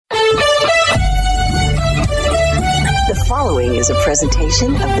following is a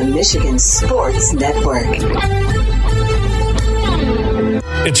presentation of the Michigan Sports Network.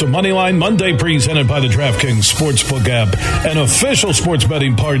 It's a Moneyline Monday presented by the DraftKings Sportsbook app, an official sports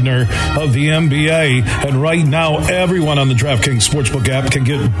betting partner of the NBA. And right now, everyone on the DraftKings Sportsbook app can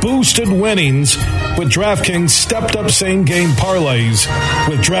get boosted winnings with DraftKings stepped-up same-game parlays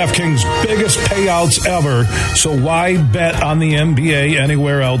with DraftKings' biggest payouts ever. So why bet on the NBA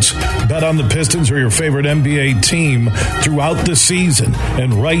anywhere else? Bet on the Pistons or your favorite NBA team throughout the season.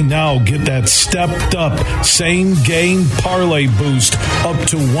 And right now, get that stepped-up same-game parlay boost up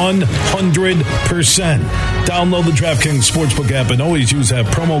to 100%. Download the DraftKings Sportsbook app and always use that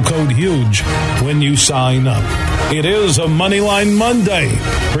promo code HUGE when you sign up. It is a Moneyline Monday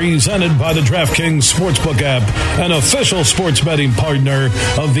presented by the DraftKings Sportsbook app, an official sports betting partner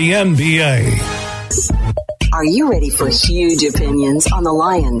of the NBA. Are you ready for huge opinions on the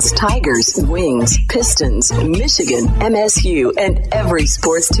Lions, Tigers, Wings, Pistons, Michigan, MSU, and every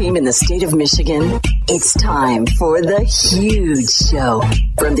sports team in the state of Michigan? It's time for The Huge Show.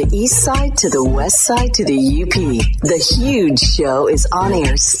 From the east side to the west side to the UP, The Huge Show is on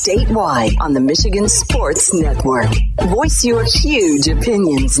air statewide on the Michigan Sports Network. Voice your huge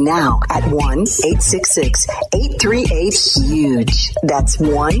opinions now at 1-866-838-HUGE. That's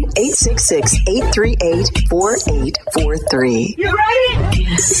 1-866-838-4843. You ready?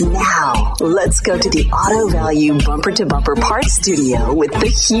 Now, let's go to the Auto Value Bumper to Bumper Parts Studio with the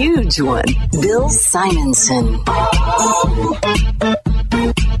huge one, Bill Simonson.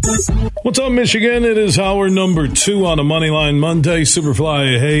 What's up, Michigan? It is hour number 2 on a Moneyline Monday.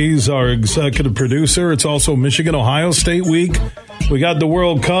 Superfly Hayes, our executive producer. It's also Michigan-Ohio State week. We got the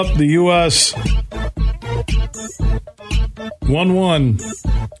World Cup. The U.S. 1-1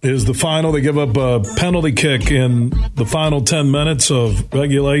 is the final. They give up a penalty kick in the final 10 minutes of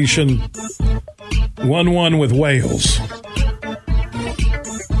regulation. 1-1 with Wales.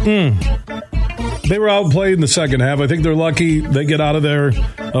 They were outplayed in the second half. I think they're lucky they get out of there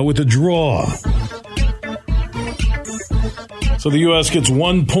with a draw. So the U.S. gets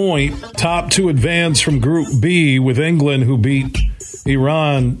 1 point, top 2 advance from Group B with England, who beat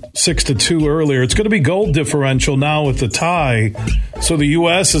Iran 6-2 earlier. It's going to be goal differential now with the tie. So the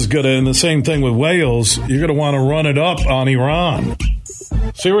U.S. is going to, and the same thing with Wales, you're going to want to run it up on Iran.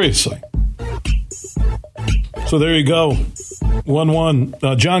 Seriously. So there you go.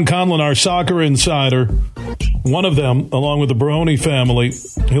 1-1. John Conlon, our soccer insider, one of them, along with the Baroni family,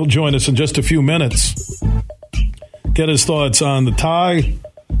 he'll join us in just a few minutes. Get his thoughts on the tie,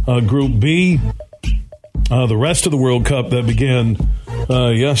 Group B, the rest of the World Cup that began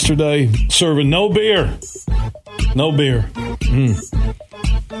yesterday. Serving no beer. No beer.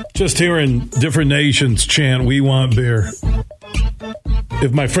 Just hearing different nations chant, "We want beer."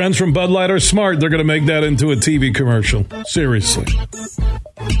 If my friends from Bud Light are smart, they're going to make that into a TV commercial. Seriously.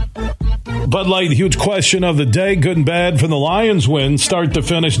 Bud Light, huge question of the day. Good and bad from the Lions win. Start to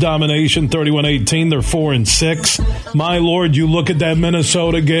finish domination, 31-18. They're 4-6. My Lord, you look at that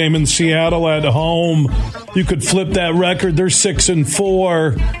Minnesota game in Seattle at home. You could flip that record. They're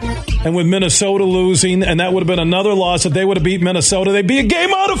 6-4. And with Minnesota losing, and that would have been another loss if they would have beat Minnesota, they'd be a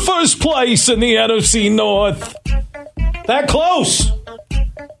game out of first place in the NFC North. That close.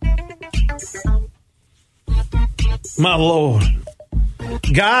 My Lord.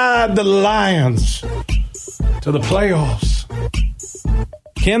 God, the Lions to the playoffs.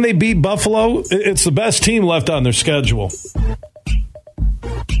 Can they beat Buffalo? It's the best team left on their schedule.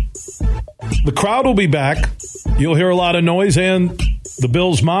 The crowd will be back. You'll hear a lot of noise, and the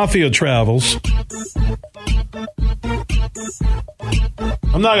Bills Mafia travels.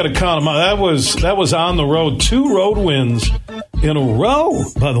 I'm not going to count them out. That was on the road. 2 road wins in a row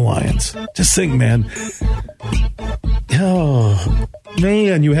by the Lions. Just think, man. Oh,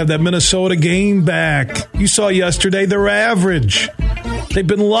 man, you have that Minnesota game back. You saw yesterday they're average. They've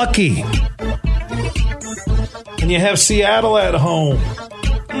been lucky. And you have Seattle at home.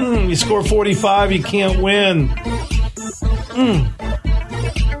 You score 45, you can't win.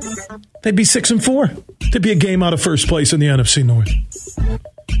 They'd be 6-4. They'd be a game out of first place in the NFC North.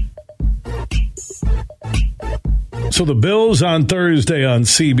 So the Bills on Thursday on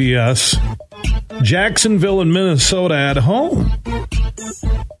CBS. Jacksonville and Minnesota at home.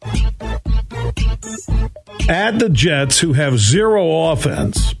 At the Jets, who have 0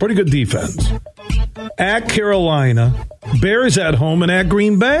 offense. Pretty good defense. At Carolina. Bears at home and at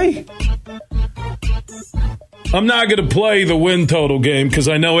Green Bay. I'm not going to play the win total game because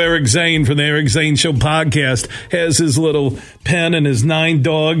I know Eric Zane from the Eric Zane Show podcast has his little pen and his 9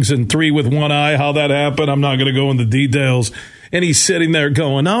 dogs and 3 with 1 eye. How that happened, I'm not going to go into details. And he's sitting there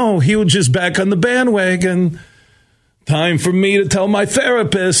going, oh, he was just back on the bandwagon. Time for me to tell my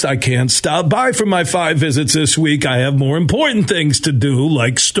therapist I can't stop by for my 5 visits this week. I have more important things to do,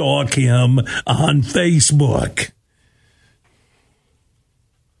 like stalk him on Facebook.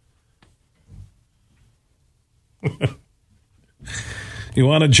 You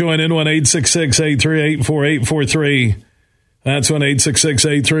want to join in? 1-866-838-4843. That's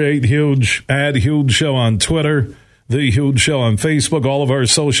 1-866-838-HUGE. Add Huge Show on Twitter. The Huge Show on Facebook. All of our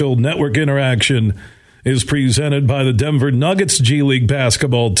social network interaction is presented by the Denver Nuggets G League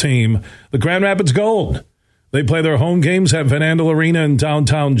basketball team, the Grand Rapids Gold. They play their home games at Van Andel Arena in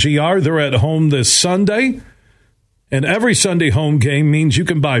downtown GR. They're at home this Sunday. And every Sunday home game means you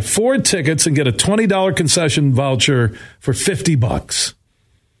can buy 4 tickets and get a $20 concession voucher for $50.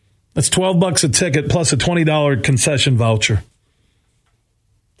 That's $12 a ticket plus a $20 concession voucher.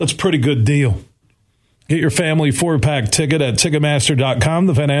 That's a pretty good deal. Get your family 4-pack ticket at Ticketmaster.com,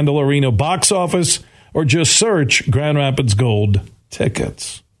 the Van Andel Arena box office, or just search Grand Rapids Gold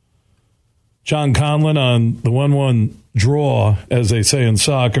tickets. John Conlon on the 1-1 draw, as they say in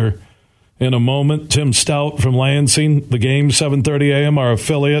soccer. In a moment, Tim Stout from Lansing. The game, 7:30 a.m., our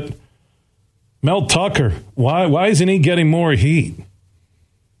affiliate. Mel Tucker, why isn't he getting more heat?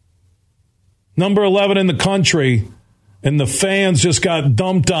 Number 11 in the country, and the fans just got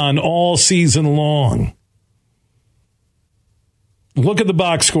dumped on all season long. Look at the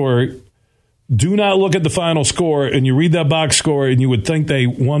box score. Do not look at the final score, and you read that box score, and you would think they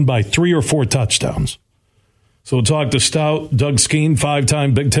won by 3 or 4 touchdowns. So we'll talk to Stout, Doug Skeen,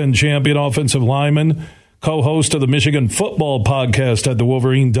 5-time Big Ten champion offensive lineman, co-host of the Michigan Football Podcast at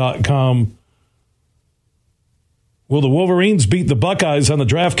thewolverine.com. Will the Wolverines beat the Buckeyes on the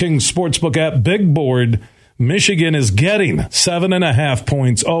DraftKings Sportsbook app Big Board? Michigan is getting 7.5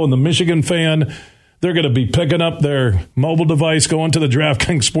 points. Oh, and the Michigan fan, they're going to be picking up their mobile device, going to the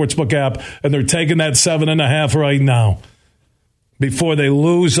DraftKings Sportsbook app, and they're taking that 7.5 right now before they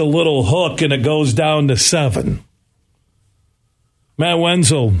lose a little hook and it goes down to 7. Matt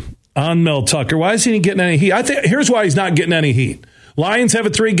Wenzel on Mel Tucker. Why isn't he getting any heat? I think here's why he's not getting any heat. Lions have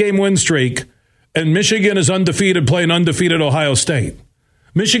a 3-game win streak, and Michigan is undefeated playing undefeated Ohio State.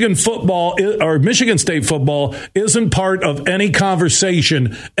 Michigan football, or Michigan State football, isn't part of any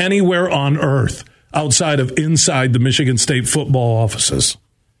conversation anywhere on earth outside of inside the Michigan State football offices.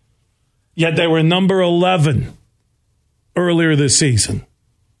 Yet they were number 11 earlier this season.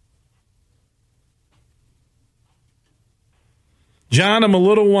 John, I'm a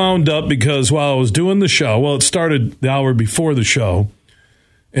little wound up because while I was doing the show, it started the hour before the show,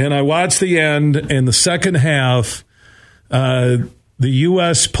 and I watched the end and the second half. The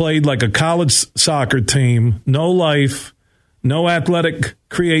U.S. played like a college soccer team, no life, no athletic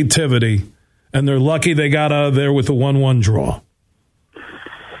creativity, and they're lucky they got out of there with a 1-1 draw.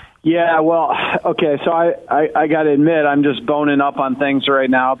 Yeah, well, okay, so I got to admit, I'm just boning up on things right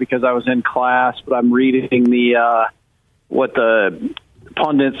now because I was in class, but I'm reading what the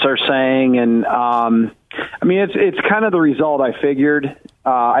pundits are saying, and I mean, it's kind of the result I figured.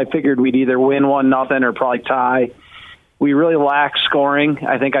 I figured we'd either win 1-0 or probably tie. We really lack scoring.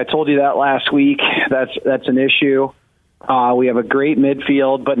 I think I told you that last week. That's an issue. We have a great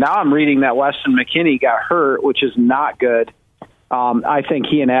midfield, but now I'm reading that Weston McKennie got hurt, which is not good. I think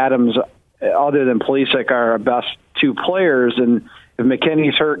he and Adams, other than Pulisic, are our best 2 players, and if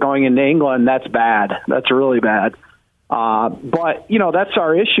McKennie's hurt going into England, that's bad. That's really bad. But, that's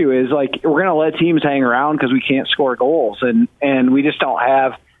our issue is, like, we're going to let teams hang around because we can't score goals, and we just don't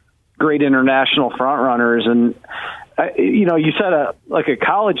have great international front runners. And, you said a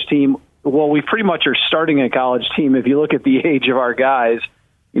college team. Well, we pretty much are starting a college team. If you look at the age of our guys,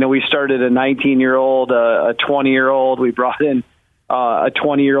 we started a 19-year-old, a 20-year-old. We brought in a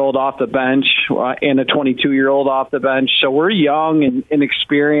 20-year-old off the bench and a 22-year-old off the bench. So we're young and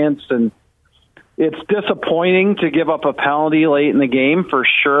inexperienced, and it's disappointing to give up a penalty late in the game for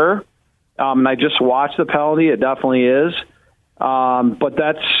sure. And I just watched the penalty. It definitely is. But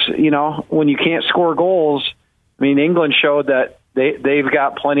that's, when you can't score goals, I mean, England showed that they've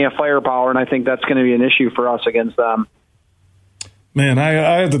got plenty of firepower, and I think that's going to be an issue for us against them. Man,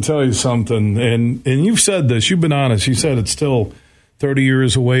 I have to tell you something, and you've said this. You've been honest. You said it's still 30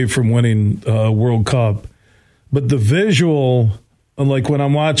 years away from winning World Cup. But the visual, like when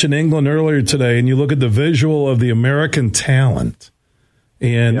I'm watching England earlier today, and you look at the visual of the American talent,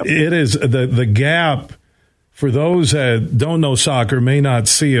 and It is the gap. For those that don't know soccer, may not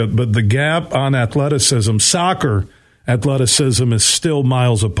see it, but the gap on athleticism, soccer athleticism, is still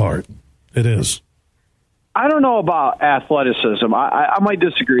miles apart. It is. I don't know about athleticism. I might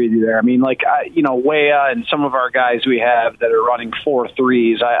disagree with you there. I mean, Weah and some of our guys we have that are running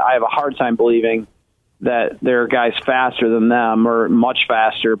 4.3s, I have a hard time believing that there are guys faster than them or much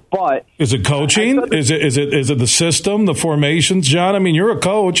faster. But is it coaching? Is it the system, the formations, John? I mean, you're a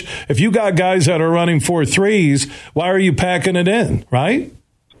coach. If you got guys that are running 4.3s, why are you packing it in, right?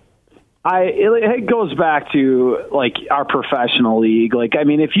 It goes back to like our professional league. Like, I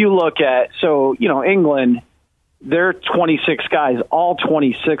mean, if you look at, England, they're 26 guys. All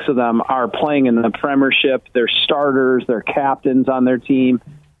 26 of them are playing in the Premiership. They're starters. They're captains on their team.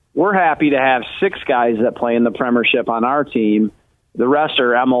 We're happy to have 6 guys that play in the Premiership on our team. The rest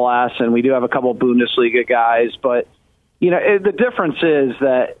are MLS, and we do have a couple Bundesliga guys. But, the difference is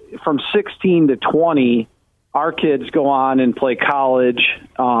that from 16 to 20, our kids go on and play college.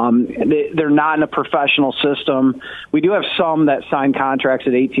 They're not in a professional system. We do have some that sign contracts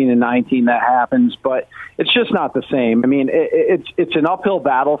at 18 and 19. That happens, but it's just not the same. I mean, it's an uphill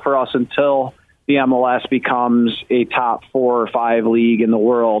battle for us until the MLS becomes a top 4 or 5 league in the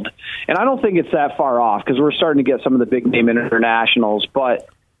world. And I don't think it's that far off because we're starting to get some of the big name internationals, but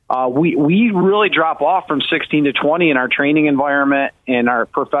we really drop off from 16 to 20 in our training environment and our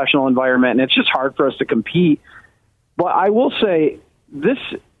professional environment, and it's just hard for us to compete. But I will say this,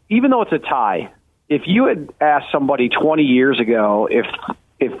 even though it's a tie, if you had asked somebody 20 years ago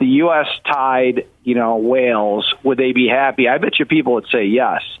if the U.S. tied, Wales, would they be happy? I bet you people would say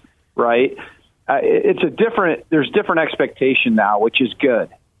yes, right? There's different expectation now, which is good.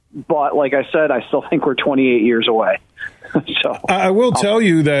 But like I said, I still think we're 28 years away. So I will tell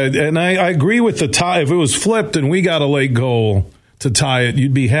you that, and I agree with the tie. If it was flipped and we got a late goal to tie it,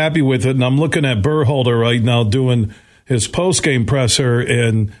 you'd be happy with it. And I'm looking at Berhalter right now doing his post-game presser,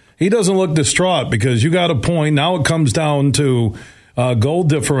 and he doesn't look distraught because you got a point. Now it comes down to goal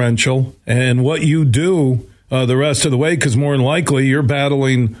differential and what you do the rest of the way, because more than likely you're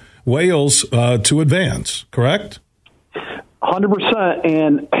battling Wales to advance, correct? 100%.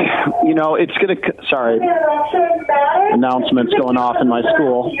 And, it's going to – sorry. Announcements going off in my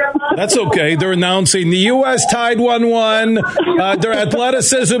school. That's okay. They're announcing the U.S. tied 1-1. Their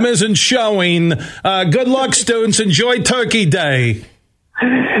athleticism isn't showing. Good luck, students. Enjoy Turkey Day.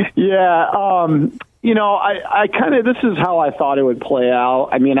 Yeah. I kind of – this is how I thought it would play out.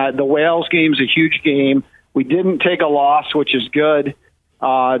 I mean, the Wales game's a huge game. We didn't take a loss, which is good.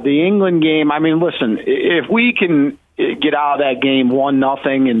 The England game, I mean, listen, if we can get out of that game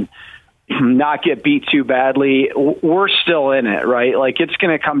 1-0 and not get beat too badly, we're still in it, right? Like, it's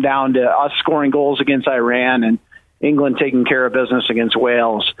going to come down to us scoring goals against Iran and England taking care of business against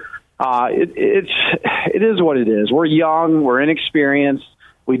Wales. It is what it is. We're young, we're inexperienced,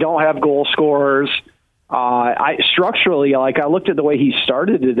 we don't have goal scorers. Structurally, like, I looked at the way he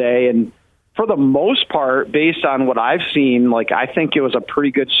started today, and for the most part, based on what I've seen, like, I think it was a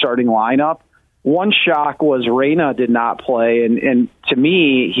pretty good starting lineup. One shock was Reyna did not play, and to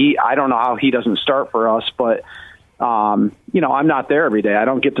me, I don't know how he doesn't start for us, but I'm not there every day. I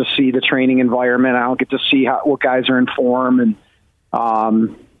don't get to see the training environment. I don't get to see what guys are in form, and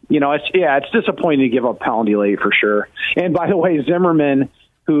it's disappointing to give up penalty late for sure. And by the way, Zimmerman,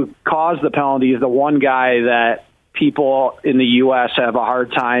 who caused the penalty, is the one guy that people in the U.S. have a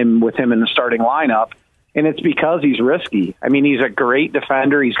hard time with him in the starting lineup, and it's because he's risky. I mean, he's a great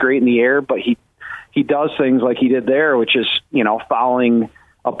defender. He's great in the air, but he does things like he did there, which is, fouling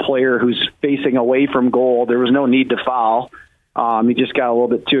a player who's facing away from goal. There was no need to foul. He just got a little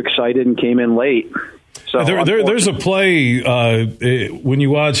bit too excited and came in late. So there's a play when you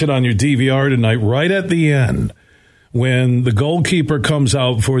watch it on your DVR tonight, right at the end, when the goalkeeper comes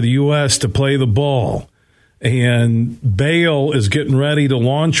out for the U.S. to play the ball, and Bale is getting ready to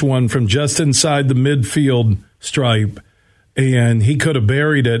launch one from just inside the midfield stripe, and he could have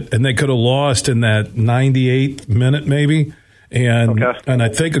buried it, and they could have lost in that 98th minute maybe. And I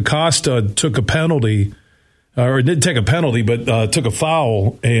think Acosta took a penalty, or didn't take a penalty, but took a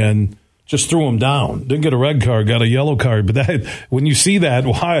foul and just threw him down. Didn't get a red card, got a yellow card. But that, when you see that,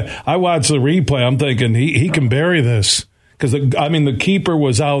 I watched the replay, I'm thinking he can bury this. Because, the keeper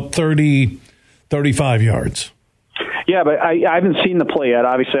was out 35 yards. Yeah, but I haven't seen the play yet.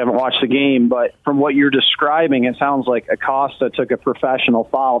 Obviously, I haven't watched the game. But from what you're describing, it sounds like Acosta took a professional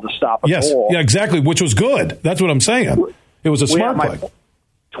foul to stop a goal. Yeah, exactly, which was good. That's what I'm saying. It was a smart play.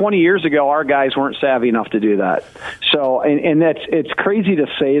 20 years ago, our guys weren't savvy enough to do that. So, and it's crazy to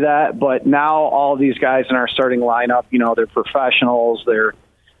say that, but now all of these guys in our starting lineup, they're professionals.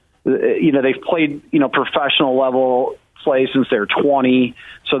 They've played, professional level play since they're 20,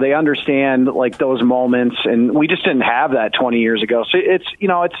 so they understand like those moments, and we just didn't have that 20 years ago. So it's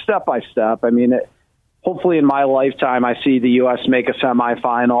step by step. I mean, hopefully in my lifetime, I see the U.S. make a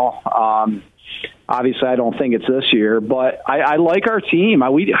semifinal. Obviously, I don't think it's this year, but I like our team.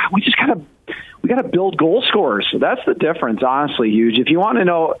 We we got to build goal scorers. That's the difference, honestly, Huge. If you want to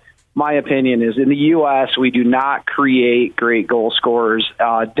know, my opinion is in the U.S., we do not create great goal scorers.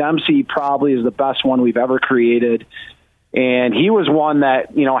 Dempsey probably is the best one we've ever created. And he was one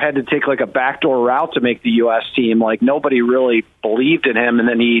that, had to take like a backdoor route to make the U.S. team. Like nobody really believed in him. And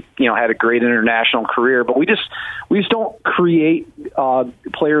then he, had a great international career. But we just don't create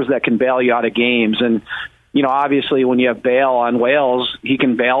players that can bail you out of games. And, obviously when you have Bale on Wales, he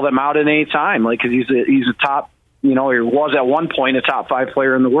can bail them out at any time. Like, cause he's a top, he was at one point a top 5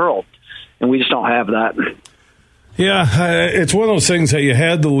 player in the world. And we just don't have that. Yeah, it's one of those things that you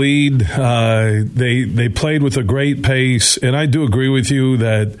had the lead. They played with a great pace, and I do agree with you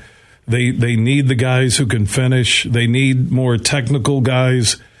that they need the guys who can finish. They need more technical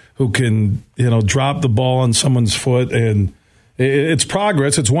guys who can drop the ball on someone's foot. And it's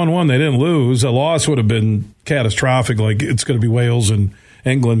progress. It's 1-1. They didn't lose. A loss would have been catastrophic. Like it's going to be Wales and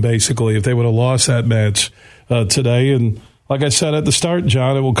England basically if they would have lost that match today. And like I said at the start,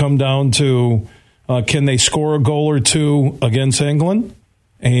 John, it will come down to. Can they score a goal or two against England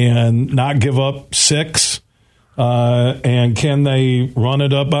and not give up 6? And can they run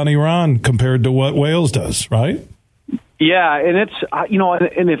it up on Iran compared to what Wales does, right? Yeah, and it's,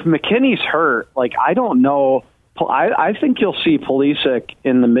 and if McKennie's hurt, like, I don't know. I think you'll see Pulisic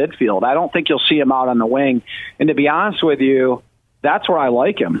in the midfield. I don't think you'll see him out on the wing. And to be honest with you, that's where I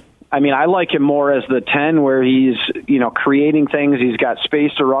like him. I mean, I like him more as the 10 where he's, creating things. He's got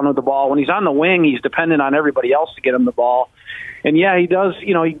space to run with the ball. When he's on the wing, he's dependent on everybody else to get him the ball. And, yeah, he does,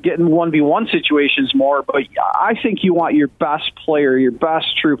 he get in 1v1 situations more. But I think you want your best player, your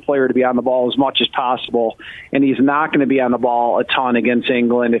best true player to be on the ball as much as possible. And he's not going to be on the ball a ton against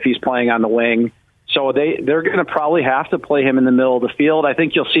England if he's playing on the wing. So they're going to probably have to play him in the middle of the field. I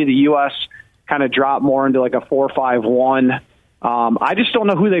think you'll see the U.S. kind of drop more into like a 4-5-1. I just don't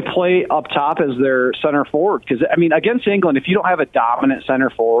know who they play up top as their center forward. Because, against England, if you don't have a dominant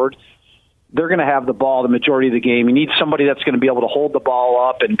center forward, they're going to have the ball the majority of the game. You need somebody that's going to be able to hold the ball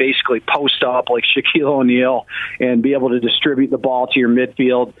up and basically post up like Shaquille O'Neal and be able to distribute the ball to your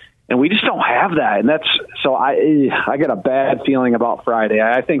midfield. And we just don't have that. And I got a bad feeling about Friday.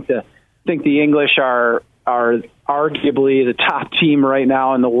 I think the English are arguably the top team right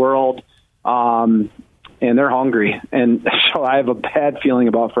now in the world. And they're hungry. And so I have a bad feeling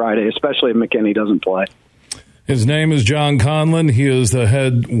about Friday, especially if McKennie doesn't play. His name is John Conlon. He is the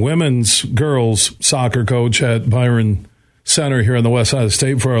head girls soccer coach at Byron Center here on the west side of the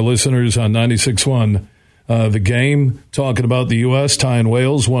state for our listeners on 96.1. The Game, talking about the U.S. tying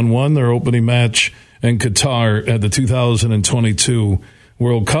Wales 1-1, their opening match in Qatar at the 2022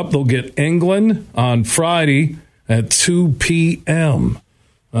 World Cup. They'll get England on Friday at 2 p.m.,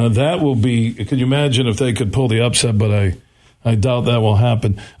 that will be, could you imagine if they could pull the upset, but I doubt that will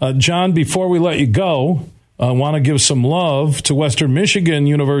happen. John, before we let you go, I want to give some love to Western Michigan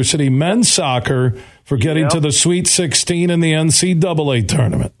University men's soccer for getting to the Sweet 16 in the NCAA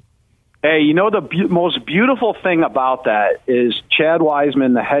tournament. Hey, the most beautiful thing about that is Chad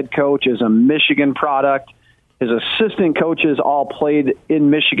Wiseman, the head coach, is a Michigan product. His assistant coaches all played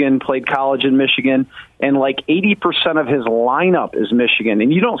in Michigan, played college in Michigan, and like 80% of his lineup is Michigan.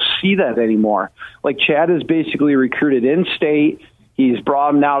 And you don't see that anymore. Like Chad has basically recruited in-state. He's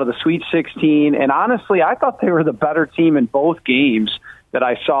brought them now to the Sweet 16. And honestly, I thought they were the better team in both games that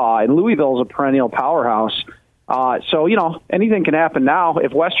I saw. And Louisville's a perennial powerhouse. So, anything can happen now.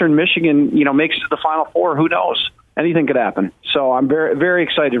 If Western Michigan, makes it to the Final Four, who knows? Anything could happen. So I'm very, very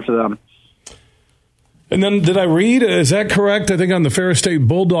excited for them. And then did I read, is that correct? I think on the Ferris State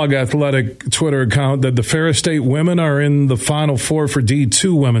Bulldog Athletic Twitter account that the Ferris State women are in the Final Four for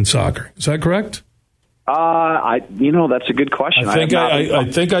D2 women's soccer. Is that correct? That's a good question. I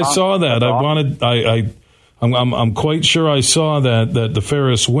think I saw that. I'm quite sure I saw that the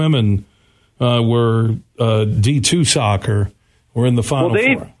Ferris women were D2 soccer were in the Final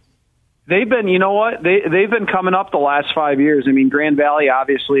Four. They've been, they've been coming up the last 5 years. Grand Valley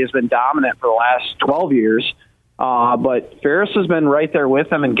obviously has been dominant for the last 12 years, but Ferris has been right there with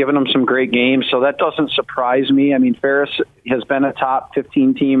them and giving them some great games. So that doesn't surprise me. Ferris has been a top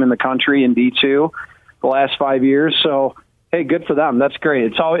 15 team in the country in D2 the last 5 years. So, hey, good for them. That's great.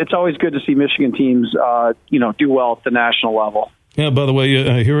 It's always good to see Michigan teams, do well at the national level. Yeah. By the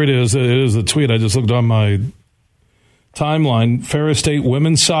way, here it is. It is the tweet. I just looked on my timeline. Ferris State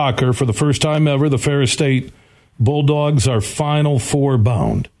women's soccer, for the first time ever, the Ferris State Bulldogs are Final Four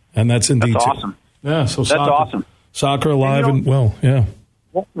bound, and that's in D2. That's awesome. Yeah, so that's awesome. Soccer alive and well, yeah.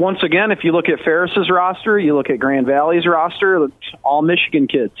 Once again, if you look at Ferris's roster, you look at Grand Valley's roster, it's all Michigan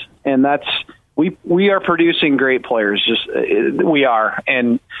kids, and that's we are producing great players. We are,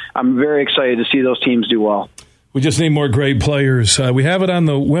 and I'm very excited to see those teams do well. We just need more great players. We have it on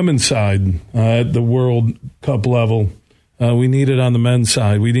the women's side at the World Cup level. We need it on the men's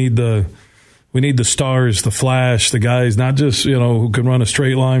side. We need the stars, the flash, the guys, not just who can run a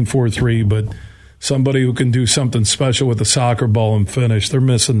straight line 4-3, but somebody who can do something special with the soccer ball and finish. They're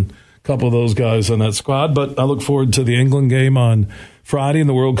missing a couple of those guys on that squad. But I look forward to the England game on Friday in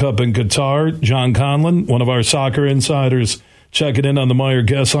the World Cup in Qatar. John Conlon, one of our soccer insiders, checking in on the Meijer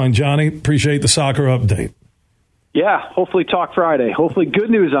guest line. Johnny, appreciate the soccer update. Yeah, hopefully talk Friday. Hopefully good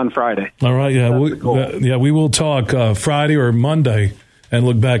news on Friday. All right, yeah, we will talk Friday or Monday and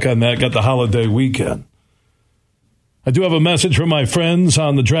look back on that. Got the holiday weekend. I do have a message from my friends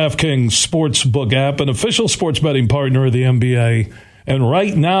on the DraftKings Sportsbook app, an official sports betting partner of the NBA. And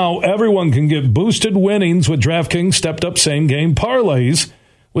right now, everyone can get boosted winnings with DraftKings stepped-up same-game parlays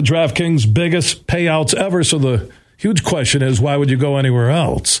with DraftKings' biggest payouts ever. So the huge question is, why would you go anywhere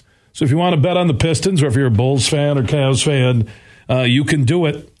else? So if you want to bet on the Pistons, or if you're a Bulls fan or Cavs fan, you can do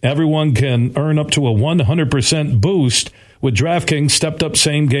it. Everyone can earn up to a 100% boost with DraftKings stepped-up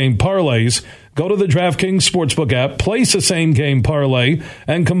same-game parlays. Go to the DraftKings Sportsbook app, place a same-game parlay,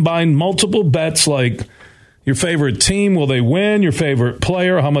 and combine multiple bets like your favorite team, will they win, your favorite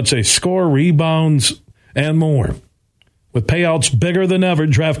player, how much they score, rebounds, and more. With payouts bigger than ever,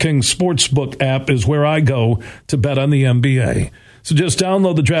 DraftKings Sportsbook app is where I go to bet on the NBA. So just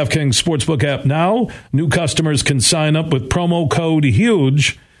download the DraftKings Sportsbook app now. New customers can sign up with promo code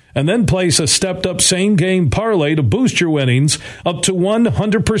HUGE and then place a stepped-up same-game parlay to boost your winnings up to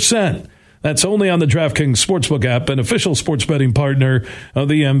 100%. That's only on the DraftKings Sportsbook app, an official sports betting partner of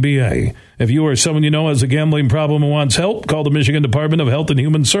the NBA. If you or someone you know has a gambling problem and wants help, call the Michigan Department of Health and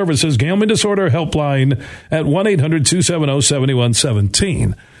Human Services Gambling Disorder Helpline at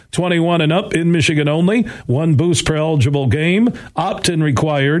 1-800-270-7117. 21 and up in Michigan only. 1 boost per eligible game. Opt-in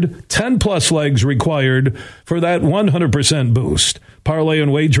required. 10-plus legs required for that 100% boost. Parlay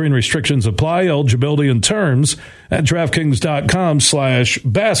and wagering restrictions apply. Eligibility and terms at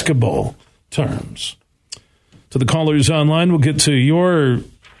DraftKings.com/basketball terms. To the callers online, we'll get to your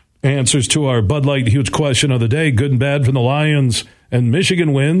answers to our Bud Light huge question of the day. Good and bad from the Lions and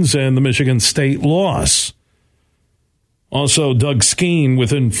Michigan wins and the Michigan State loss. Also, Doug Skeen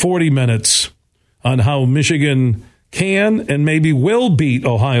within 40 minutes on how Michigan can and maybe will beat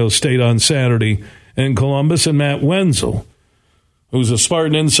Ohio State on Saturday in Columbus, and Matt Wenzel, who's a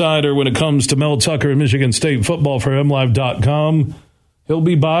Spartan insider when it comes to Mel Tucker and Michigan State football for MLive.com. He'll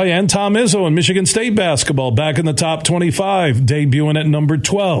be by, and Tom Izzo in Michigan State basketball back in the top 25, debuting at number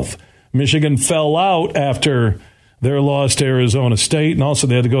 12. Michigan fell out after their loss to Arizona State, and also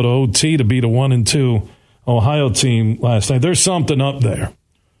they had to go to OT to beat a 1-2 Ohio team last night. There's something up there.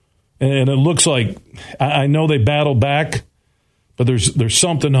 And it looks like, I know they battled back, but there's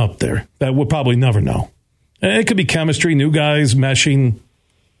something up there that we'll probably never know. And it could be chemistry, new guys meshing.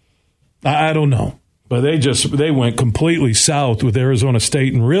 I don't know. But they went completely south with Arizona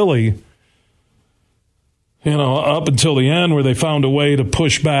State, and really, up until the end where they found a way to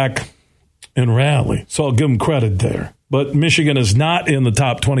push back and rally. So I'll give them credit there. But Michigan is not in the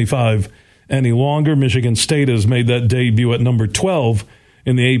top 25 any longer. Michigan State has made that debut at number 12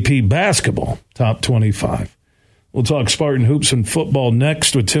 in the AP basketball top 25. We'll talk Spartan hoops and football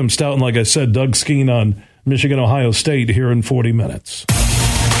next with Tim Stout. And like I said, Doug Skeen on Michigan, Ohio State here in 40 minutes.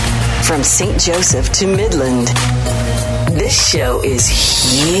 From St. Joseph to Midland, this show is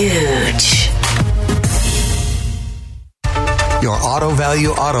huge. Your Auto Value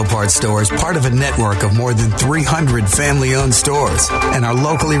Auto Parts store is part of a network of more than 300 family-owned stores and are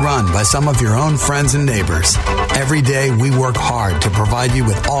locally run by some of your own friends and neighbors. Every day, we work hard to provide you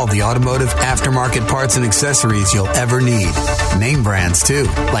with all the automotive aftermarket parts and accessories you'll ever need. Name brands, too,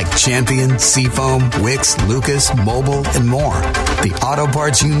 like Champion, Seafoam, Wix, Lucas, Mobile, and more. The auto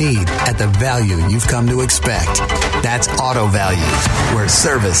parts you need at the value you've come to expect. That's Auto Value, where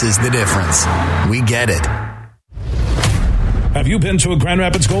service is the difference. We get it. Have you been to a Grand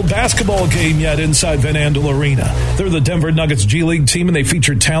Rapids Gold basketball game yet inside Van Andel Arena? They're the Denver Nuggets G League team, and they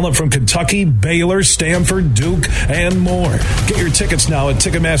feature talent from Kentucky, Baylor, Stanford, Duke, and more. Get your tickets now at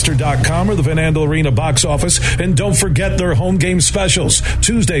Ticketmaster.com or the Van Andel Arena box office. And don't forget their home game specials.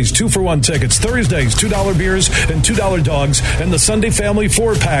 Tuesdays, 2-for-1 tickets. Thursdays, $2 beers and $2 dogs. And the Sunday Family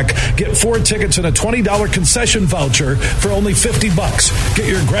 4-pack. Get 4 tickets and a $20 concession voucher for only $50. Get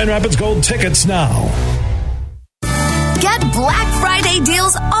your Grand Rapids Gold tickets now. Get Black Friday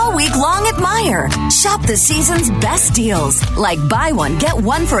deals all week long at Meijer. Shop the season's best deals, like buy one, get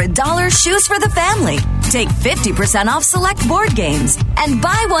one for $1 shoes for the family. Take 50% off select board games. And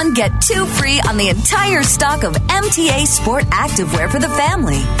buy one, get two free on the entire stock of MTA Sport Activewear for the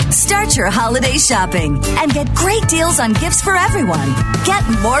family. Start your holiday shopping and get great deals on gifts for everyone. Get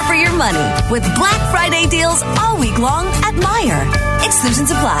more for your money with Black Friday deals all week long at Meijer. Exclusions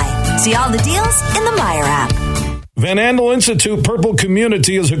apply. See all the deals in the Meijer app. Van Andel Institute Purple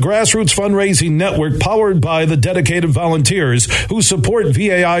Community is a grassroots fundraising network powered by the dedicated volunteers who support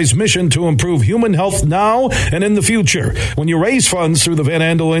VAI's mission to improve human health now and in the future. When you raise funds through the Van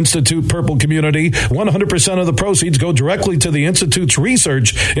Andel Institute Purple Community, 100% of the proceeds go directly to the Institute's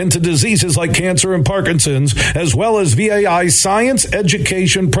research into diseases like cancer and Parkinson's, as well as VAI's science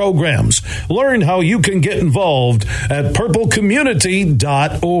education programs. Learn how you can get involved at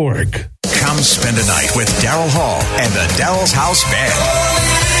purplecommunity.org. Come spend a night with Daryl Hall and the Daryl's House Band.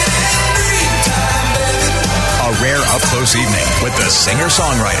 A rare up-close evening with the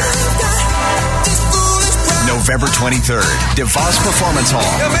singer-songwriter. November 23rd, DeVos Performance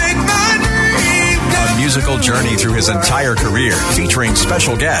Hall. A musical journey through his entire career featuring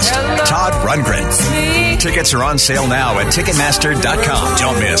special guest Todd Rundgren. Tickets are on sale now at Ticketmaster.com.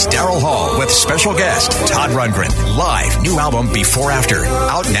 Don't miss Daryl Hall with special guest Todd Rundgren. Live new album Before After,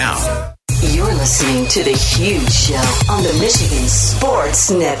 out now. You're listening to The Huge Show on the Michigan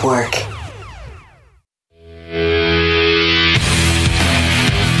Sports Network.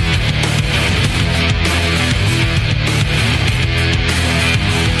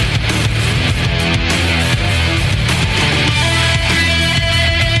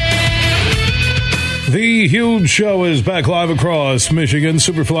 The Huge Show is back live across Michigan.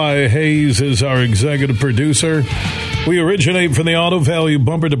 Superfly Hayes is our executive producer. We originate from the Auto Value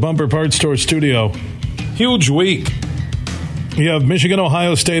Bumper to Bumper Parts Store studio. Huge week. You have Michigan,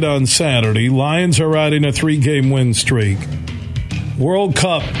 Ohio State on Saturday. Lions are riding a 3-game win streak. World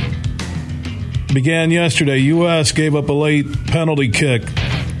Cup began yesterday. U.S. gave up a late penalty kick.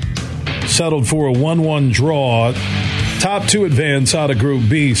 Settled for a 1-1 draw. Top two advance out of Group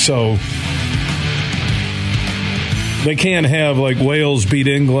B, so they can't have like Wales beat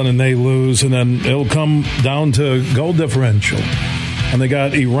England and they lose, and then it'll come down to goal differential. And they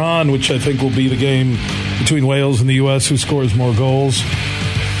got Iran, which I think will be the game between Wales and the U.S. who scores more goals.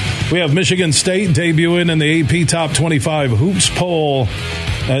 We have Michigan State debuting in the AP Top 25 Hoops poll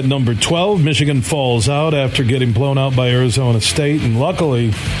at number 12. Michigan falls out after getting blown out by Arizona State. And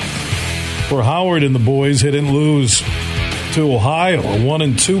luckily for Howard and the boys, they didn't lose to Ohio, a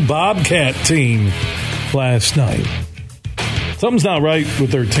 1-2 Bobcat team last night. Something's not right with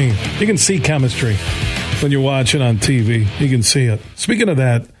their team. You can see chemistry when you're watching on TV. You can see it. Speaking of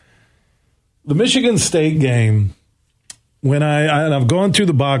that, the Michigan State game, when I've gone through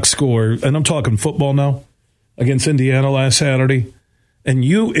the box score, and I'm talking football now, against Indiana last Saturday, and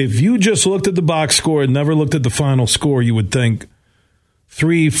if you just looked at the box score and never looked at the final score, you would think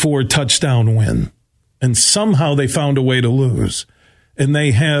 3-4 touchdown win. And somehow they found a way to lose. And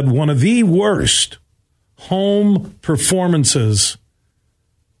they had one of the worst home performances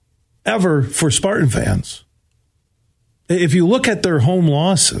ever for Spartan fans. If you look at their home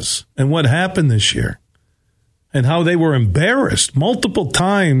losses and what happened this year and how they were embarrassed multiple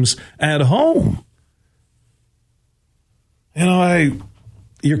times at home,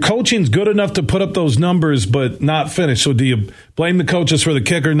 your coaching's good enough to put up those numbers but not finish. So do you blame the coaches for the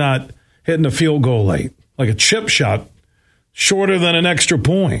kicker not hitting a field goal late, like a chip shot, shorter than an extra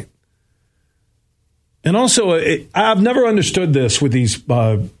point? And also, I've never understood this with these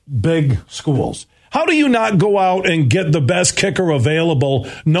big schools. How do you not go out and get the best kicker available,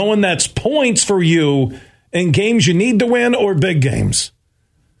 knowing that's points for you in games you need to win or big games?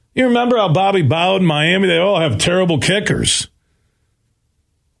 You remember how Bobby Bowden, Miami, they all have terrible kickers.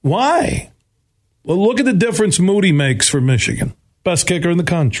 Why? Well, look at the difference Moody makes for Michigan. Best kicker in the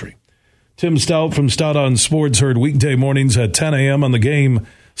country. Tim Stout from Stout on Sports, heard weekday mornings at 10 a.m. on the Game,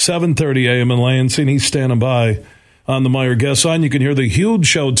 7:30 a.m. in Lansing. He's standing by on the Meijer Guest Line. You can hear the Huge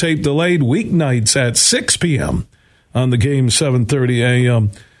Show tape delayed weeknights at 6 p.m. on the Game, 7:30 a.m.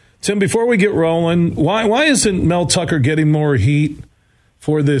 Tim, before we get rolling, why isn't Mel Tucker getting more heat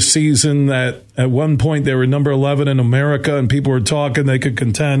for this season? That at one point they were number 11 in America and people were talking they could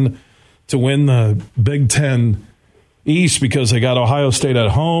contend to win the Big Ten East because they got Ohio State at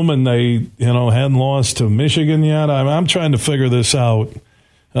home and they hadn't lost to Michigan yet. I'm trying to figure this out.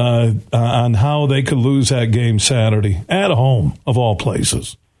 On how they could lose that game Saturday at home, of all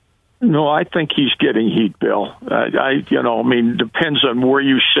places. No, I think he's getting heat, Bill. Depends on where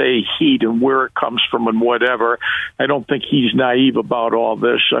you say heat and where it comes from and whatever. I don't think he's naive about all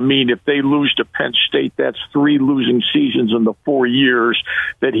this. I mean, if they lose to Penn State, that's 3 losing seasons in the 4 years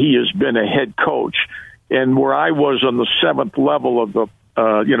that he has been a head coach. And where I was on the 7th level of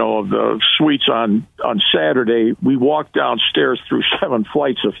the suites on Saturday, we walked downstairs through 7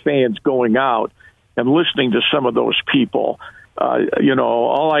 flights of fans going out and listening to some of those people.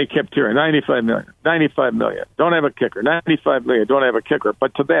 All I kept hearing, 95 million, don't have a kicker, 95 million, don't have a kicker.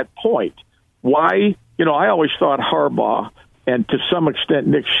 But to that point, why, I always thought Harbaugh and to some extent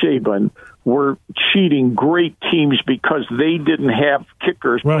Nick Saban were cheating great teams because they didn't have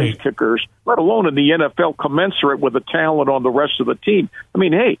kickers, right. Place kickers, let alone in the NFL commensurate with the talent on the rest of the team. I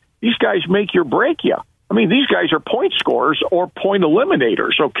mean, hey, these guys make you or break you. I mean, these guys are point scorers or point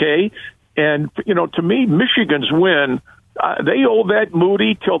eliminators, okay? And, to me, Michigan's win, they owe that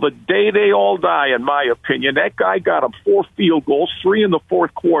Moody till the day they all die, in my opinion. That guy got him 4 field goals, 3 in the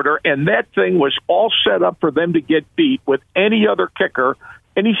fourth quarter, and that thing was all set up for them to get beat with any other kicker,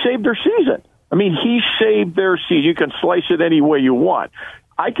 and he saved their season. I mean, he saved their season. You can slice it any way you want.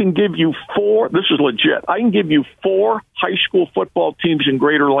 I can give you 4, this is legit, I can give you 4 high school football teams in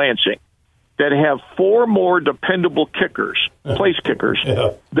Greater Lansing that have 4 more dependable kickers, place kickers,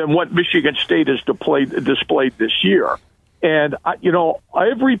 than what Michigan State has displayed this year. And,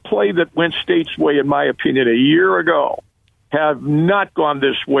 every play that went State's way, in my opinion, a year ago, have not gone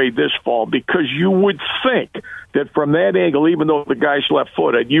this way this fall, because you would think that from that angle, even though the guy's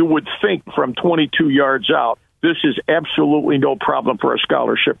left-footed, you would think from 22 yards out, this is absolutely no problem for a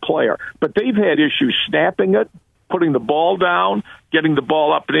scholarship player. But they've had issues snapping it, putting the ball down, getting the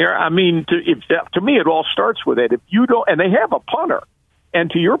ball up in the air. I mean, to me, it all starts with it. If you don't, and they have a punter. And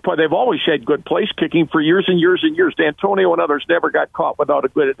to your point, they've always had good place kicking for years and years and years. D'Antonio and others never got caught without a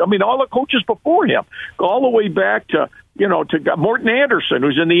good. I mean, all the coaches before him, all the way back to Morton Anderson,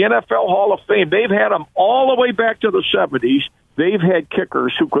 who's in the NFL Hall of Fame. They've had them all the way back to the 70s. They've had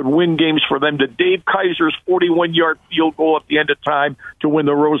kickers who could win games for them, to Dave Kaiser's 41-yard field goal at the end of time to win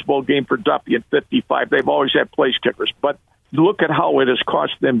the Rose Bowl game for Duffy in 55. They've always had place kickers. But look at how it has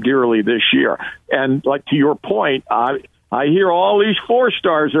cost them dearly this year. And like to your point, I hear all these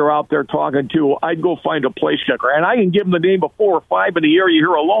 4-stars are out there talking to. I'd go find a place kicker, and I can give them the name of 4 or 5 in the area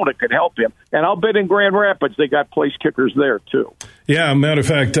here alone. It could help him. And I'll bet in Grand Rapids they got place kickers there too. Yeah, matter of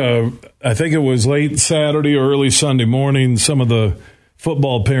fact, I think it was late Saturday or early Sunday morning. Some of the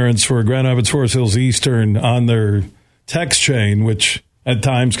football parents for Grand Rapids Forest Hills Eastern on their text chain, which at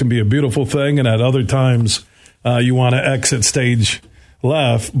times can be a beautiful thing, and at other times you want to exit stage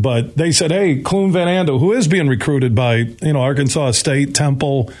left, but they said, hey, Clune Van Andel, who is being recruited by, Arkansas State,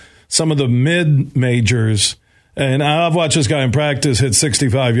 Temple, some of the mid-majors, and I've watched this guy in practice hit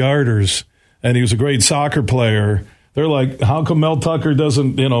 65-yarders, and he was a great soccer player. They're like, how come Mel Tucker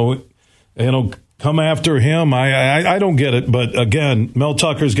doesn't, come after him? I don't get it, but again, Mel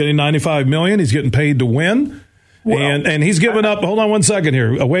Tucker's getting $95 million. He's getting paid to win, and he's given up, hold on one second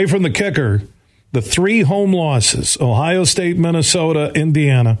here, away from the kicker, the 3 home losses, Ohio State, Minnesota,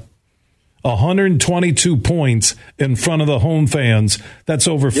 Indiana, 122 points in front of the home fans. That's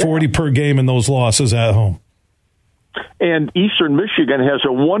over 40 per game in those losses at home. And Eastern Michigan has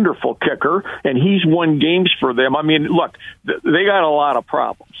a wonderful kicker, and he's won games for them. I mean, look, they got a lot of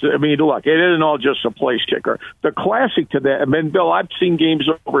problems. I mean, look, it isn't all just a place kicker. The classic to that, I mean, Bill, I've seen games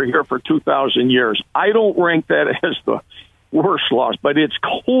over here for 2,000 years. I don't rank that as the worst loss, but it's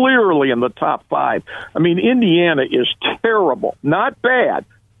clearly in the top 5. I mean, Indiana is terrible, not bad,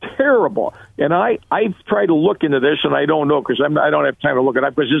 terrible. And I've tried to look into this, and I don't know because I don't have time to look it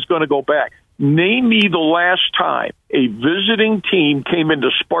up because it's going to go back. Name me the last time a visiting team came into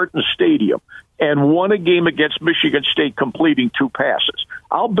Spartan Stadium and won a game against Michigan State completing 2 passes.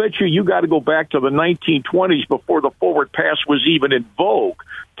 I'll bet you got to go back to the 1920s before the forward pass was even in vogue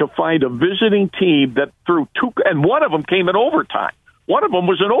to find a visiting team that threw 2, and one of them came in overtime. One of them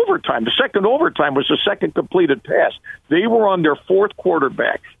was in overtime. The second overtime was the second completed pass. They were on their 4th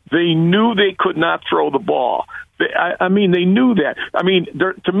quarterback. They knew they could not throw the ball. I mean, they knew that. I mean,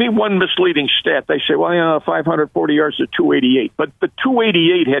 to me, one misleading stat, they say, well, 540 yards to 288. But the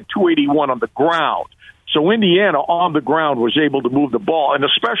 288 had 281 on the ground. So Indiana on the ground was able to move the ball, and the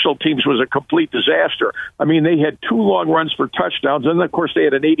special teams was a complete disaster. I mean, they had 2 long runs for touchdowns, and, of course, they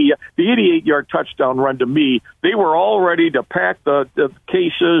had the 88-yard touchdown run to me. They were all ready to pack the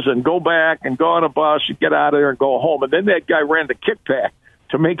cases and go back and go on a bus and get out of there and go home. And then that guy ran the kickback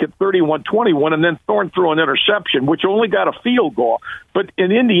to make it 31-21, and then Thorne threw an interception, which only got a field goal. But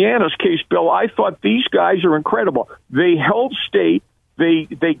in Indiana's case, Bill, I thought these guys are incredible. They held State. They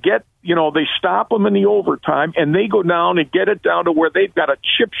get they stop them in the overtime, and they go down and get it down to where they've got a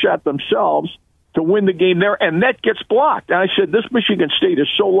chip shot themselves to win the game there, and that gets blocked. And I said, this Michigan State is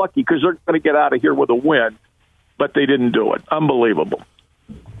so lucky because they're going to get out of here with a win, but they didn't do it. Unbelievable.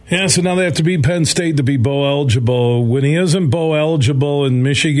 Yeah, so now they have to beat Penn State to be bowl eligible. When he isn't bowl eligible in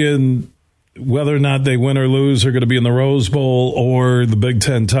Michigan, whether or not they win or lose, they're going to be in the Rose Bowl or the Big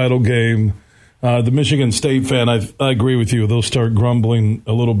Ten title game. The Michigan State fan, I agree with you. They'll start grumbling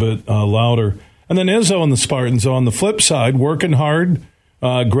a little bit louder. And then Izzo and the Spartans on the flip side, working hard,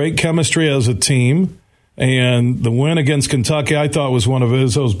 great chemistry as a team. And the win against Kentucky, I thought, was one of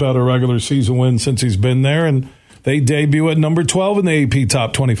Izzo's better regular season wins since he's been there. And they debut at number 12 in the AP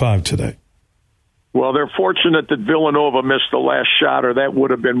Top 25 today. Well, they're fortunate that Villanova missed the last shot, or that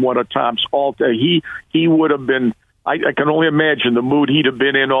would have been one of Tom's all-time. He would have been. I can only imagine the mood he'd have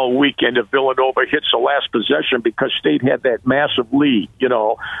been in all weekend if Villanova hits the last possession because State had that massive lead.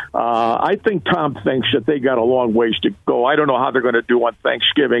 I think Tom thinks that they got a long ways to go. I don't know how they're going to do on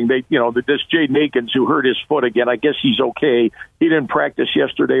Thanksgiving. This Jaden Akins who hurt his foot again, I guess he's okay. He didn't practice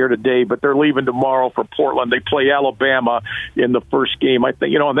yesterday or today, but they're leaving tomorrow for Portland. They play Alabama in the first game. I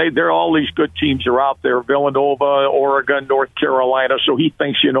think, they're all these good teams are out there, Villanova, Oregon, North Carolina. So he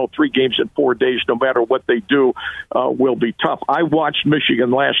thinks, 3 games in 4 days, no matter what they do, will be tough. I watched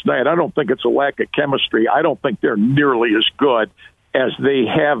Michigan last night. I don't think it's a lack of chemistry. I don't think they're nearly as good as they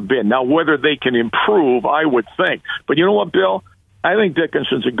have been. Now, whether they can improve, I would think. But you know what, Bill? I think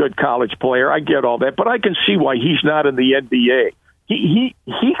Dickinson's a good college player. I get all that, but I can see why he's not in the NBA. He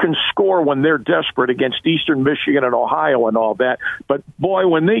can score when they're desperate against Eastern Michigan and Ohio and all that. But, boy,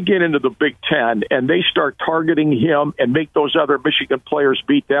 when they get into the Big Ten and they start targeting him and make those other Michigan players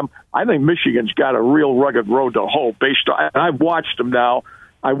beat them, I think Michigan's got a real rugged road to hoe. And I've watched them now.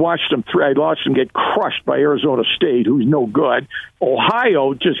 I watched them get crushed by Arizona State, who's no good.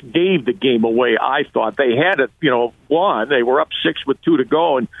 Ohio just gave the game away, I thought. They had it, won. They were up 6 with 2 to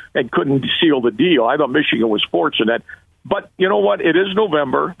go and couldn't seal the deal. I thought Michigan was fortunate. But you know what? It is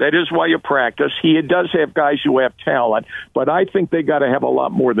November. That is why you practice. He does have guys who have talent, but I think they got to have a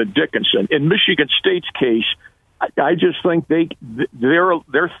lot more than Dickinson. In Michigan State's case, I just think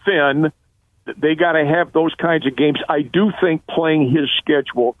they're thin. They got to have those kinds of games. I do think playing his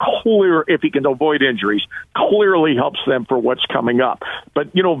schedule clear, if he can avoid injuries, clearly helps them for what's coming up.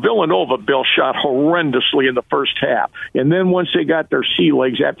 But, Villanova, Bill, shot horrendously in the first half. And then once they got their sea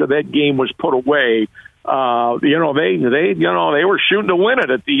legs after that game was put away, they were shooting to win it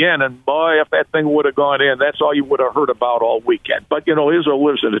at the end, and boy, if that thing would have gone in, that's all you would have heard about all weekend. But Izzo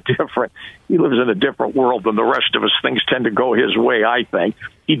lives in a different world than the rest of us. Things tend to go his way. I think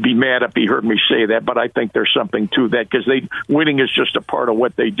he'd be mad if he heard me say that, but I think there's something to that because winning is just a part of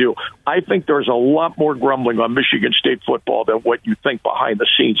what they do. I think there's a lot more grumbling on Michigan State football than what you think behind the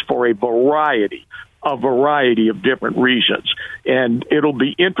scenes for a variety of different reasons. And it'll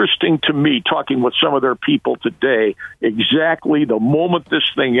be interesting to me, talking with some of their people today, exactly the moment this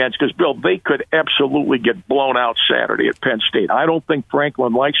thing ends, because, Bill, they could absolutely get blown out Saturday at Penn State. I don't think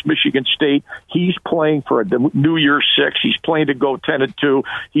Franklin likes Michigan State. He's playing for a New Year's 6. He's playing to go 10-2.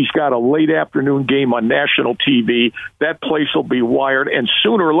 He's got a late afternoon game on national TV. That place will be wired, and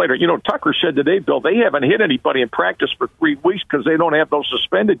sooner or later, Tucker said today, Bill, they haven't hit anybody in practice for 3 weeks because they don't have those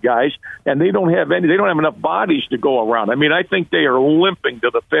suspended guys, and they don't have enough bodies to go around. I mean, I think they are limping to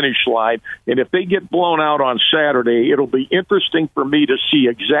the finish line, and if they get blown out on Saturday, it'll be interesting for me to see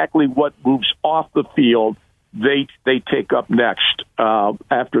exactly what moves off the field they take up next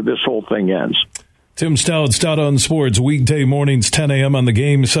after this whole thing ends. Tim Stout, Stout on Sports, weekday mornings, 10 a.m. on the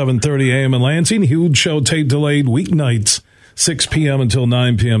Game, 7:30 a.m. in Lansing. Huge show, tape delayed, weeknights, 6 p.m. until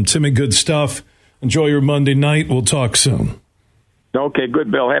 9 p.m. Timmy, good stuff. Enjoy your Monday night. We'll talk soon. Okay, good,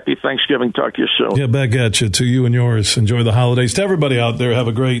 Bill. Happy Thanksgiving. Talk to you soon. Yeah, back at you. To you and yours. Enjoy the holidays. To everybody out there, have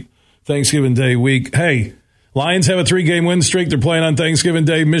a great Thanksgiving Day week. Hey, Lions have a 3-game win streak. They're playing on Thanksgiving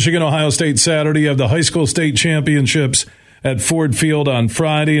Day. Michigan, Ohio State Saturday. You have the high school state championships at Ford Field on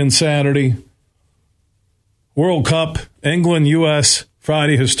Friday and Saturday. World Cup, England, U.S.,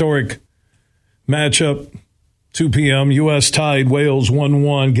 Friday, historic matchup, 2 p.m. U.S. tied Wales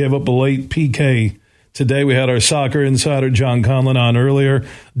 1-1, gave up a late PK. Today we had our soccer insider John Conlon on earlier.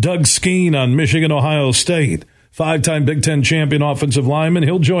 Doug Skeen on Michigan, Ohio State, 5-time Big Ten champion offensive lineman.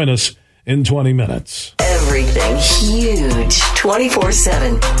 He'll join us in 20 minutes. Everything huge,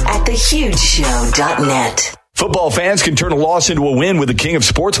 24/7 at thehugeshow.net. Football fans can turn a loss into a win with the king of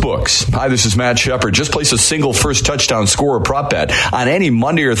sportsbooks. Hi, this is Matt Shepard. Just place a single first touchdown score or prop bet on any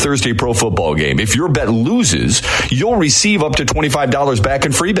Monday or Thursday pro football game. If your bet loses, you'll receive up to $25 back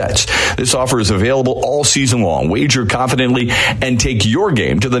in free bets. This offer is available all season long. Wager confidently and take your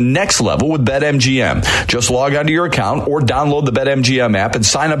game to the next level with BetMGM. Just log onto your account or download the BetMGM app and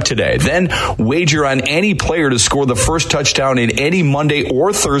sign up today. Then wager on any player to score the first touchdown in any Monday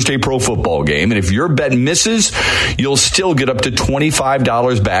or Thursday pro football game. And if your bet misses, you'll still get up to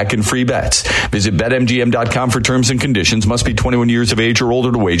 $25 back in free bets. Visit BetMGM.com for terms and conditions. Must be 21 years of age or older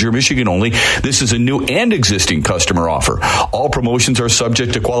to wager. Michigan only. This is a new and existing customer offer. All promotions are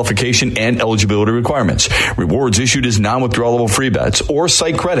subject to qualification and eligibility requirements. Rewards issued as non-withdrawable free bets or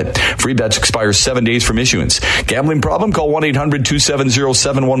site credit. Free bets expire 7 days from issuance. Gambling problem? Call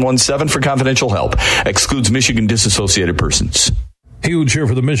 1-800-270-7117 for confidential help. Excludes Michigan disassociated persons. Huge here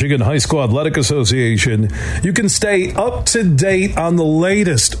for the Michigan High School Athletic Association. You can stay up to date on the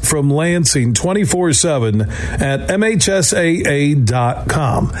latest from Lansing 24/7 at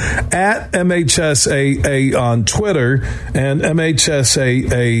MHSAA.com, at MHSAA on Twitter, and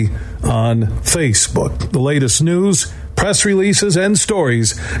MHSAA on Facebook. The latest news, press releases, and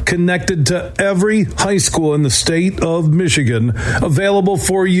stories connected to every high school in the state of Michigan, available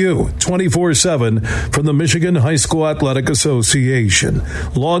for you 24/7 from the Michigan High School Athletic Association.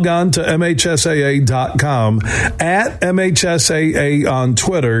 Log on to MHSAA.com, at MHSAA on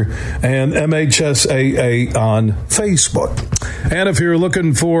Twitter, and MHSAA on Facebook. And if you're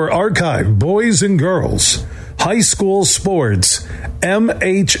looking for archived boys and girls high school sports,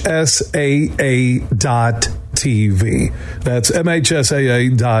 MHSAA.TV. That's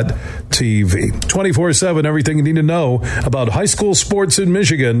MHSAA.TV. 24/7, everything you need to know about high school sports in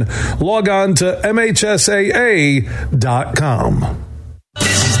Michigan. Log on to MHSAA.com.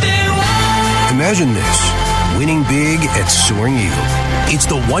 Imagine this, winning big at Soaring Eagle. It's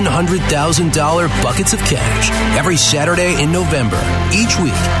the $100,000 Buckets of Cash every Saturday in November. Each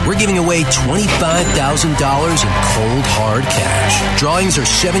week, we're giving away $25,000 in cold, hard cash. Drawings are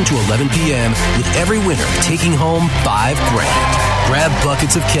 7 to 11 p.m. with every winner taking home $5,000. Grab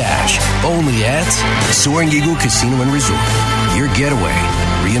Buckets of Cash only at Soaring Eagle Casino and Resort. Your getaway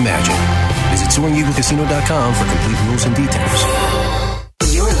reimagined. Visit SoaringEagleCasino.com for complete rules and details.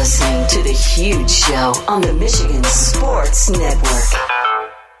 You're listening to The Huge Show on the Michigan Sports Network.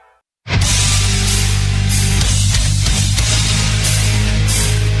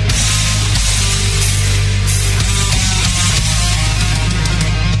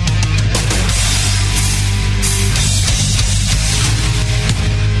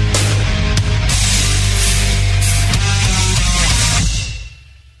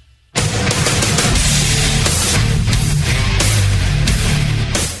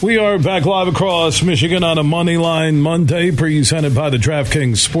 We are back live across Michigan on a Moneyline Monday, presented by the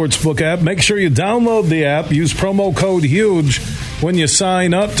DraftKings Sportsbook app. Make sure you download the app. Use promo code HUGE when you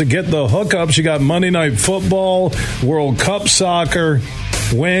sign up to get the hookups. You got Monday Night Football, World Cup Soccer,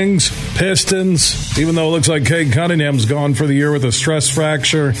 Wings, Pistons, even though it looks like Cade Cunningham's gone for the year with a stress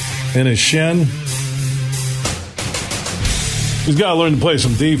fracture in his shin. He's got to learn to play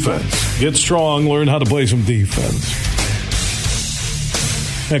some defense. Get strong, learn how to play some defense.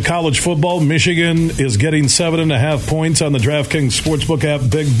 At college football, Michigan is getting 7.5 points on the DraftKings Sportsbook app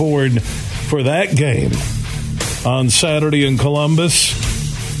big board for that game on Saturday in Columbus.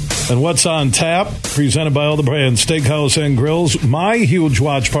 And what's on tap? Presented by All the Brands Steakhouse and Grills. My huge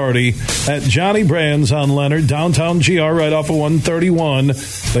watch party at Johnny Brands on Leonard, downtown GR, right off of 131.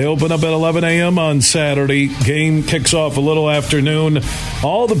 They open up at 11 a.m. on Saturday. Game kicks off a little afternoon.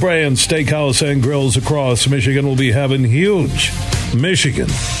 All the Brands Steakhouse and Grills across Michigan will be having huge Michigan,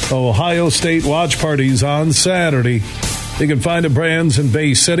 Ohio State watch parties on Saturday. You can find the Brands in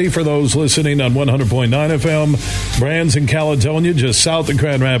Bay City for those listening on 100.9 FM. Brands in Caledonia, just south of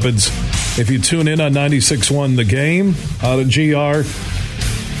Grand Rapids. If you tune in on 96.1 The Game out of GR.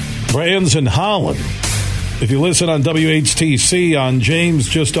 Brands in Holland. If you listen on WHTC on James,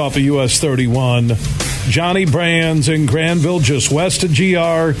 just off of US 31. Johnny Brands in Granville, just west of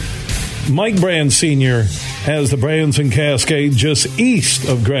GR. Mike Brands Sr. has the Brands in Cascade, just east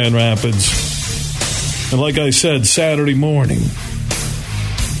of Grand Rapids. And like I said, Saturday morning,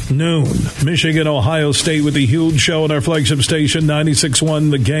 noon, Michigan, Ohio State with the huge show on our flagship station, 96.1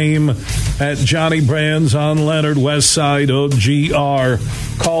 The Game at Johnny Brands on Leonard, west side of GR.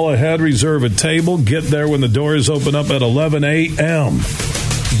 Call ahead, reserve a table, get there when the doors open up at 11 a.m.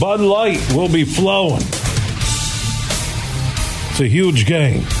 Bud Light will be flowing. It's a huge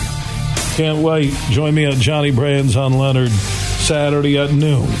game. Can't wait. Join me at Johnny Brands on Leonard Saturday at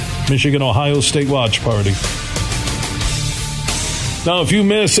noon. Michigan, Ohio State watch party. Now, if you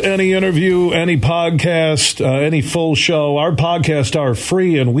miss any interview, any podcast, any full show, our podcasts are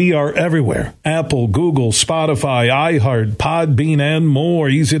free and we are everywhere. Apple, Google, Spotify, iHeart, Podbean, and more.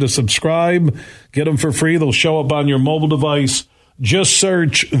 Easy to subscribe. Get them for free. They'll show up on your mobile device. Just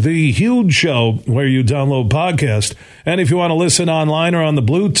search The Huge Show where you download podcast. And if you want to listen online or on the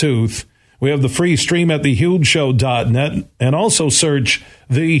Bluetooth, we have the free stream at thehugeshow.net. And also search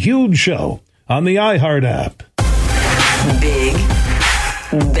The Huge Show on the iHeart app. Big,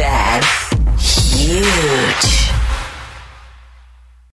 bad, huge.